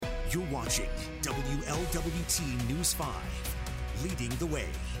You're watching WLWT News 5, leading the way.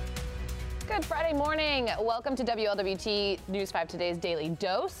 Good Friday morning. Welcome to WLWT News 5 Today's Daily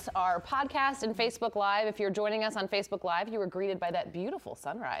Dose, our podcast and Facebook Live. If you're joining us on Facebook Live, you were greeted by that beautiful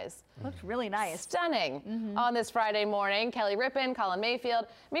sunrise. Looks really nice. Stunning. On this Friday morning, Kelly Rippin, Colin Mayfield,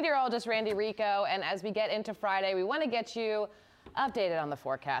 meteorologist Randy Rico. And as we get into Friday, we want to get you updated on the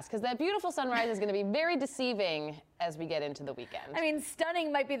forecast because that beautiful sunrise is going to be very deceiving as we get into the weekend. I mean,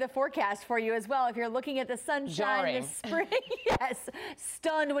 stunning might be the forecast for you as well. If you're looking at the sunshine this spring, yes,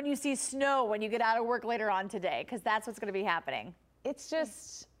 stunned when you see snow when you get out of work later on today, because that's what's going to be happening. It's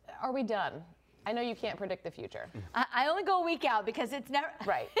just, are we done? I know you can't predict the future. I only go a week out because it's never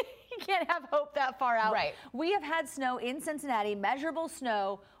right. You can't have hope that far out. Right. We have had snow in Cincinnati, measurable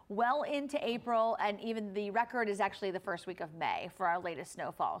snow well into April, and even the record is actually the first week of May for our latest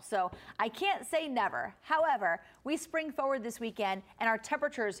snowfall. So I can't say never. However, we spring forward this weekend and our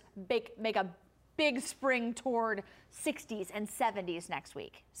temperatures make a big spring toward 60s and 70s next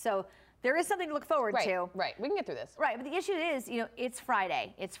week. So there is something to look forward to. Right, we can get through this. Right, but the issue is, it's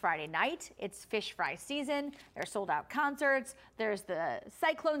Friday. It's Friday night. It's fish fry season. There's sold out concerts. There's the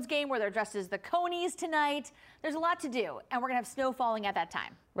Cyclones game where they're dressed as the Conies tonight. There's a lot to do, and we're going to have snow falling at that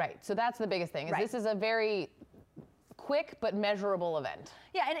time. Right, so that's the biggest thing. This is a very quick but measurable event.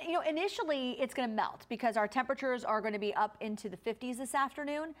 Yeah, and initially it's going to melt because our temperatures are going to be up into the 50s this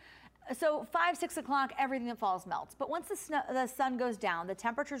afternoon. So 5, 6 o'clock, everything that falls melts. But once the sun goes down, the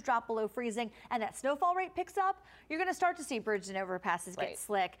temperatures drop below freezing, and that snowfall rate picks up, you're going to start to see bridges and overpasses get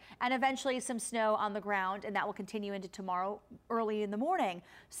slick, and eventually some snow on the ground, and that will continue into tomorrow early in the morning.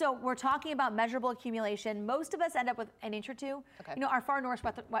 So we're talking about measurable accumulation. Most of us end up with an inch or two. Okay. Our far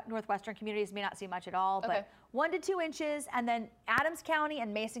northwestern communities may not see much at all, but 1 to 2 inches, and then Adams County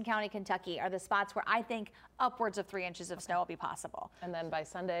and Mason County, Kentucky are the spots where I think upwards of 3 inches of snow will be possible. And then by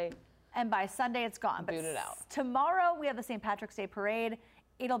Sunday? And by Sunday, it's gone. Boot it out. Tomorrow, we have the St. Patrick's Day parade.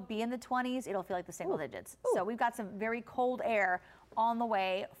 It'll be in the 20s. It'll feel like the single digits. So we've got some very cold air on the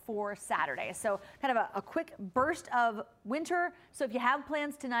way for Saturday. So kind of a quick burst of winter. So if you have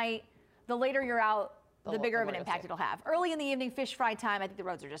plans tonight, the later you're out, the bigger of an impact it'll have. Early in the evening, fish fry time, I think the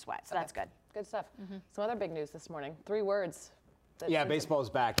roads are just wet. So that's good. Good stuff. Some other big news this morning. 3 words. Yeah, baseball's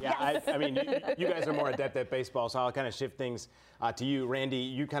back. Yeah, I mean, you guys are more adept at baseball, so I'll kind of shift things to you. Randy,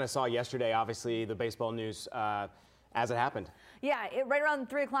 you kind of saw yesterday, obviously, the baseball news as it happened. Yeah, right around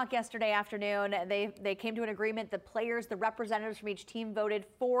 3 o'clock yesterday afternoon, they came to an agreement. The players, the representatives from each team voted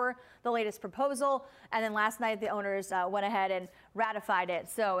for the latest proposal. And then last night, the owners went ahead and ratified it.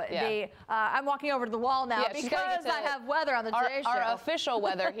 So I'm walking over to the wall now because I have weather on the Today Show. Our official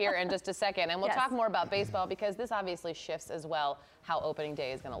weather here in just a second. And we'll talk more about baseball because this obviously shifts as well how opening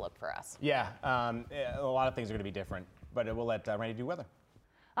day is going to look for us. Yeah, a lot of things are going to be different. But we'll let Randy do weather.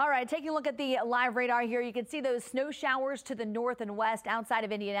 All right, taking a look at the live radar here, you can see those snow showers to the north and west outside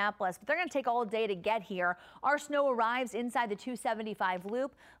of Indianapolis, but they're going to take all day to get here. Our snow arrives inside the 275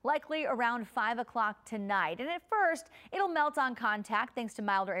 loop, likely around 5 o'clock tonight. And at first, it'll melt on contact thanks to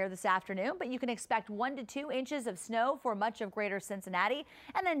milder air this afternoon, but you can expect 1 to 2 inches of snow for much of greater Cincinnati,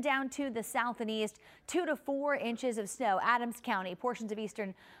 and then down to the south and east, 2 to 4 inches of snow. Adams County, portions of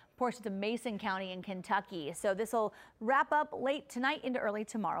Mason County in Kentucky. So this will wrap up late tonight into early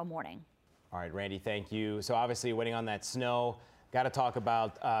tomorrow morning. All right, Randy, thank you. So obviously waiting on that snow. Got to talk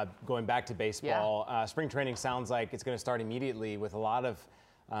about going back to baseball. Yeah. Spring training sounds like it's going to start immediately with a lot of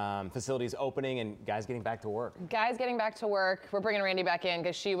facilities opening and guys getting back to work. Guys getting back to work. We're bringing Randy back in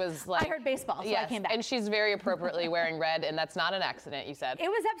because she was like... I heard baseball, so I came back. And she's very appropriately wearing red, and that's not an accident, you said. It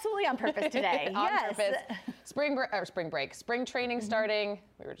was absolutely on purpose today. On purpose. Spring training starting.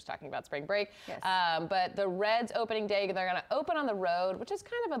 We were just talking about spring break. Yes. But the Reds opening day, they're going to open on the road, which is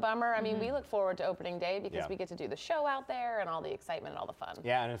kind of a bummer. I mean, we look forward to opening day because we get to do the show out there and all the excitement and all the fun.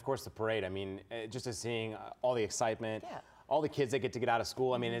 Yeah, and of course the parade. I mean, just as seeing all the excitement. Yeah. All the kids that get to get out of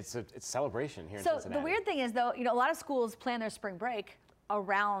school. I mean, it's a celebration here in Cincinnati. So the weird thing is, though, a lot of schools plan their spring break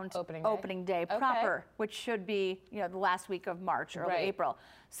around opening day proper, which should be, the last week of March, early April.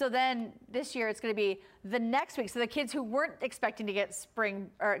 So then this year it's going to be the next week. So the kids who weren't expecting to get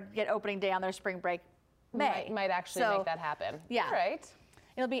get opening day on their spring break might actually make that happen. Yeah. All right.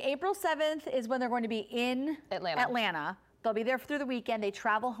 It'll be April 7th is when they're going to be in Atlanta. They'll be there through the weekend. They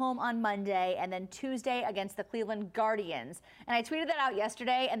travel home on Monday and then Tuesday against the Cleveland Guardians. And I tweeted that out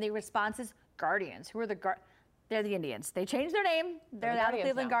yesterday, and the response is Guardians. Who are the They're the Indians. They changed their name. They're now the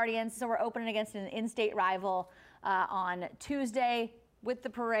Cleveland Guardians. So we're opening against an in-state rival on Tuesday with the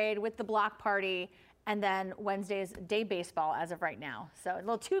parade, with the block party. And then Wednesday's day baseball as of right now. So a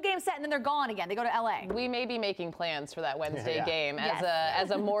little 2-game set, and then they're gone again. They go to LA. We may be making plans for that Wednesday game Yes. as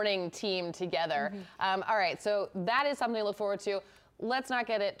a morning team together. All right, so that is something to look forward to. Let's not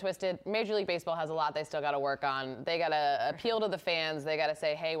get it twisted. Major League Baseball has a lot they still got to work on. They got to appeal to the fans. They got to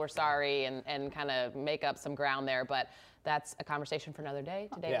say, hey, we're sorry, and kind of make up some ground there. But that's a conversation for another day.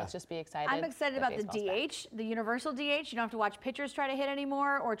 Today, let's just be excited. I'm excited about the DH, the universal DH. You don't have to watch pitchers try to hit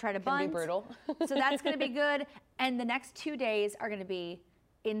anymore or try to bunt. Can be brutal. So that's going to be good. And the next 2 days are going to be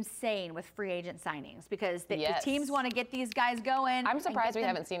insane with free agent signings because the teams want to get these guys going. I'm surprised we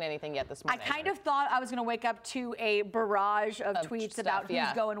haven't seen anything yet this morning. I kind of thought I was going to wake up to a barrage of tweets about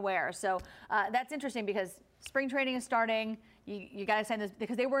who's going where. So that's interesting because spring training is starting. You got to sign this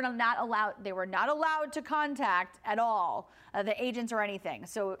because they were not allowed to contact at all the agents or anything.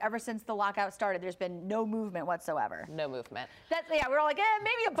 So ever since the lockout started, there's been no movement whatsoever. No movement. We're all like,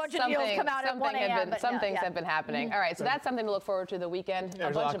 maybe a bunch of deals come out at 1 a.m. Some things have been happening. All right, so that's something to look forward to the weekend.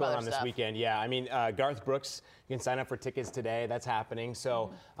 There's a lot going on this weekend. Yeah, I mean, Garth Brooks, you can sign up for tickets today. That's happening.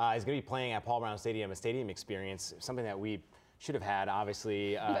 So he's going to be playing at Paul Brown Stadium, a stadium experience, something that we should have had,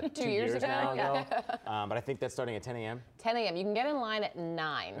 obviously, 2 years ago. But I think that's starting at 10 a.m. 10 a.m. You can get in line at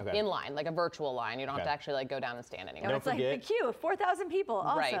 9. Okay. In line, like a virtual line. You don't have to actually like go down and stand anymore. No, it's like the queue, 4,000 people.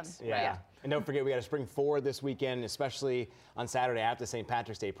 Awesome. Right. Yeah. And don't forget, we got a Spring Forward this weekend, especially on Saturday after St.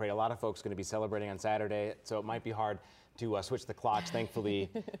 Patrick's Day Parade. A lot of folks going to be celebrating on Saturday, so it might be hard to switch the clocks.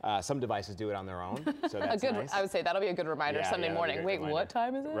 Thankfully, some devices do it on their own, so that's nice. I would say that'll be a good reminder Sunday morning. Wait, what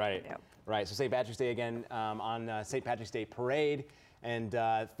time is it? Right. Right. So St. Patrick's Day again on St. Patrick's Day Parade. And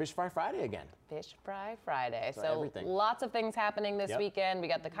Fish Fry Friday again. Fish Fry Friday. So everything. Lots of things happening this weekend. We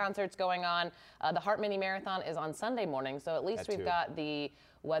got the concerts going on. The Heart Mini Marathon is on Sunday morning, so at least we've got the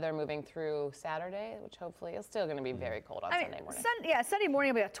weather moving through Saturday, which hopefully is still going to be very cold on Sunday morning. Sunday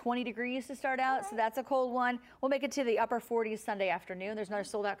morning will be about 20 degrees to start out, so that's a cold one. We'll make it to the upper 40s Sunday afternoon. There's another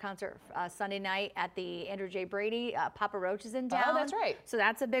sold-out concert Sunday night at the Andrew J. Brady. Papa Roach is in town. Oh, that's right. So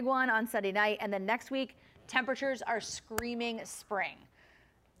that's a big one on Sunday night. And then next week, temperatures are screaming spring.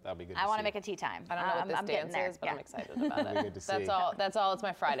 That'll be good. I want to make a tea time. I don't know what this dance is, but I'm excited about it. Good to see. That's all. It's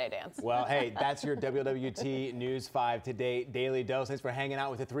my Friday dance. Well, hey, that's your WWT News 5 Today Daily Dose. Thanks for hanging out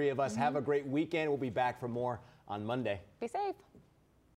with the three of us. Have a great weekend. We'll be back for more on Monday. Be safe.